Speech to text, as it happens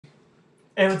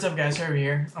Hey, what's up guys, Harvey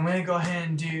here. I'm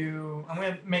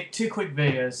gonna make two quick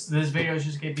videos. This video is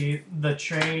just gonna be the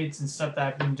trades and stuff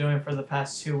that I've been doing for the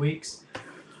past 2 weeks.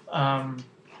 Um,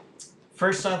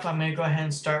 First off, I'm gonna go ahead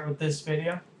and start with this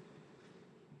video.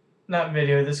 Not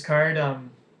video, this card.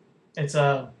 It's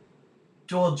a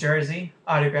dual jersey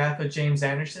autograph of James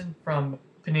Anderson from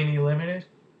Panini Limited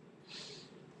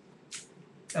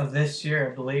of this year,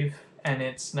 I believe, and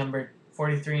it's numbered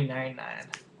 4399.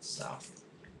 So,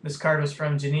 this card was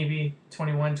from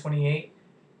Genevie2128.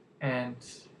 And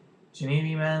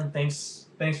Genevie, man, thanks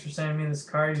for sending me this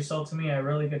card. You sold to me at a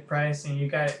really good price, and you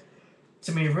got it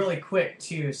to me really quick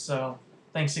too. So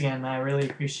thanks again, man. I really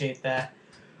appreciate that.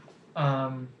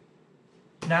 Now,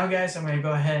 guys, I'm gonna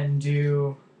go ahead and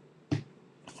do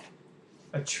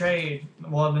a trade.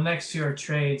 Well, the next two are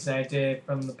trades that I did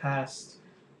from the past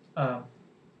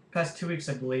 2 weeks,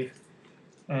 I believe.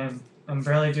 And I'm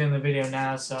barely doing the video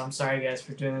now, so I'm sorry, guys,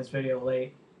 for doing this video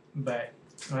late. But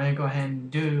I'm gonna go ahead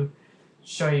and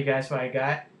show you guys what I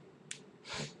got.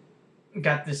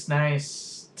 Got this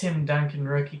nice Tim Duncan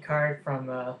rookie card from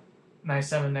the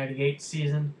 97-98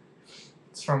 season.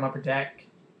 It's from Upper Deck.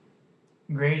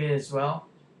 Graded as well.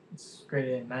 It's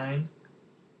graded at 9.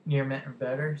 Near mint or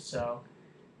better, so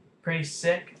pretty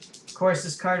sick. Of course,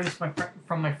 this card was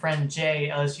from my friend Jay,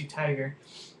 LSU Tiger.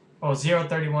 Well,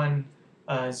 0310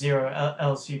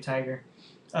 LSU Tiger.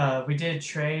 We did a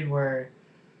trade where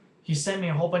he sent me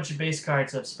a whole bunch of base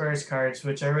cards of Spurs cards,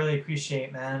 which I really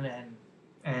appreciate, man.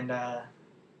 And I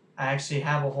actually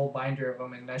have a whole binder of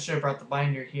them, and I should have brought the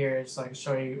binder here so I can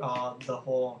show you all the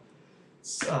whole,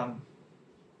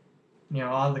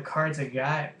 all the cards I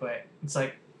got. But it's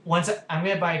like I'm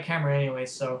gonna buy a camera anyway,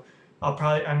 so I'm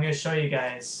gonna show you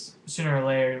guys sooner or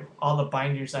later all the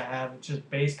binders I have, just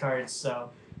base cards.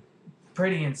 So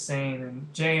pretty insane.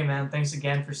 And Jay, man, thanks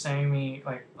again for sending me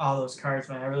like all those cards,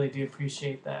 man. I really do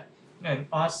appreciate that. And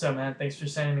also, man, thanks for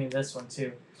sending me this one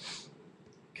too,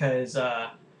 because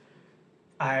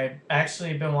I've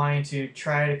actually been wanting to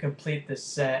try to complete this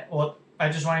set. Well, I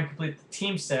just want to complete the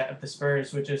team set of the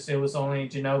Spurs, which is, it was only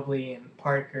Ginobili and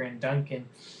Parker and Duncan,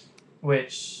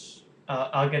 which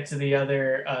I'll get to the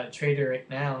other trader right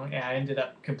now. Yeah, I ended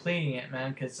up completing it,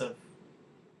 man, because of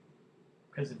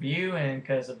you and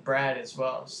because of Brad as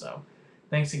well. So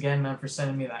thanks again, man, for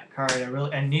sending me that card.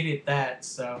 I needed that.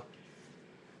 So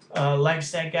like I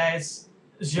said, guys,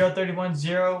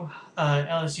 0310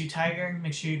 LSU Tiger.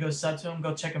 Make sure you go sub to him.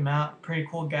 Go check him out. Pretty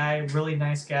cool guy. Really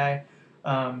nice guy.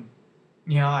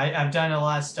 I've done a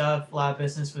lot of stuff, a lot of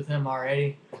business with him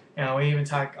already. We even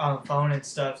talk on the phone and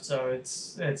stuff. So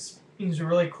he's a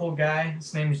really cool guy.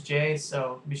 His name is Jay.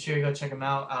 So be sure you go check him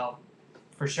out. I'm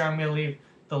gonna leave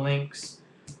the links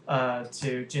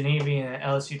to Genevie and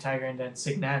LSU Tiger, and then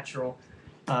Signatural.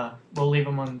 We'll leave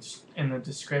them in the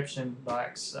description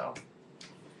box. So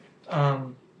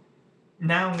now I'm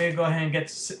gonna go ahead and get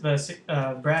to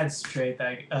the Brad's trade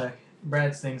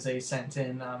Brad's things that he sent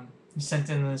in. He sent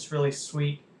in this really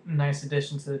sweet, nice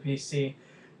addition to the PC,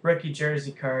 rookie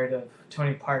jersey card of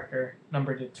Tony Parker,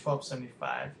 numbered to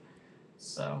 1275.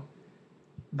 So,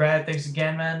 Brad, thanks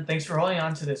again, man. Thanks for holding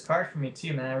on to this card for me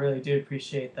too, man. I really do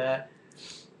appreciate that.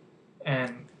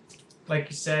 And like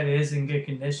you said, it is in good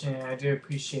condition, and I do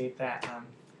appreciate that, man.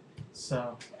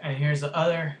 So, and here's the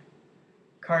other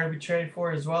card we traded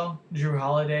for as well, Drew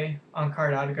Holiday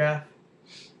on-card autograph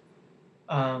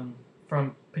from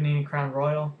Panini Crown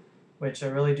Royal, which I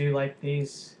really do like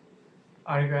these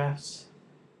autographs,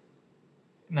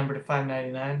 numbered to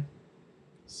 599.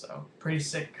 So pretty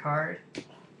sick card,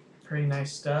 pretty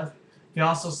nice stuff. He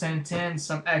also sent in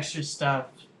some extra stuff,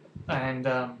 and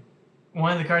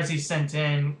one of the cards he sent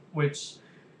in, which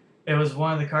it was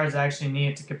one of the cards I actually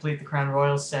needed to complete the Crown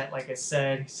Royal set. Like I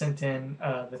said, he sent in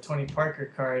the Tony Parker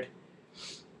card.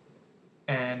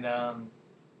 And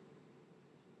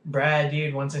Brad,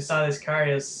 dude, once I saw this card,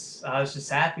 I was just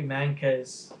happy, man,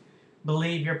 because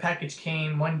believe your package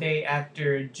came one day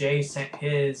after Jay sent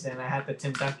his, and I had the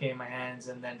Tim Duncan in my hands.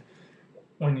 And then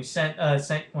when you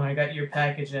when I got your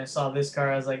package and I saw this card,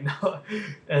 I was like, no,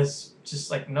 that's just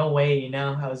like no way,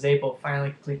 I was able to finally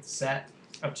complete the set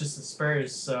of just the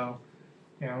Spurs. So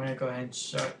here, I'm gonna go ahead and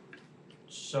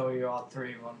show you all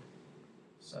three of them.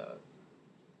 So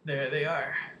there they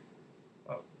are.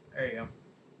 Oh, there you go.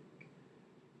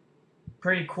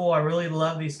 Pretty cool. I really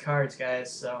love these cards,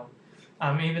 guys. So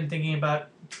I'm even thinking about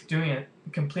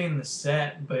completing the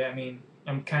set, but I mean,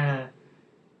 I'm kind of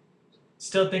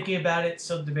still thinking about it,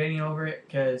 still debating over it,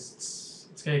 because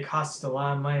it's going to cost a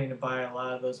lot of money to buy a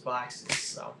lot of those boxes.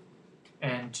 So,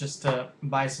 and just to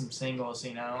buy some singles,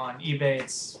 on eBay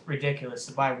it's ridiculous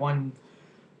to buy one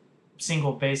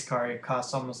single base card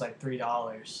costs almost like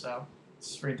 $3, so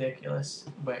it's ridiculous.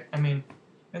 But I mean,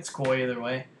 it's cool either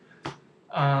way.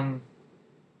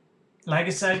 Like I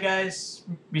said, guys,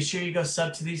 be sure you go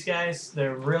sub to these guys.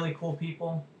 They're really cool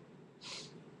people,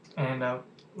 and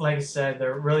like I said,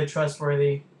 they're really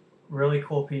trustworthy, really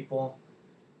cool people,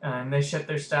 and they ship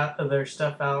their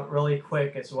stuff out really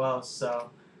quick as well. So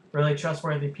really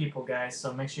trustworthy people, guys.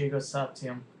 So make sure you go sub to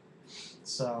them.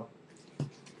 So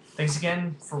thanks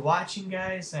again for watching,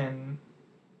 guys, and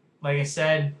like I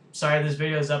said, sorry this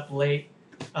video is up late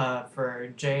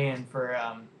for Jay and for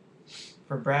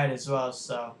Brad as well.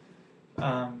 So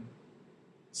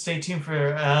stay tuned for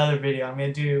another video. I'm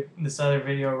gonna do this other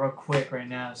video real quick right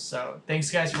now. So thanks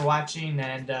guys for watching,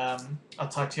 and I'll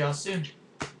talk to y'all soon.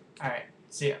 All right,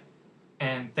 see ya.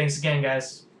 And thanks again,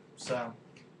 guys. So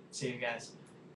see you guys.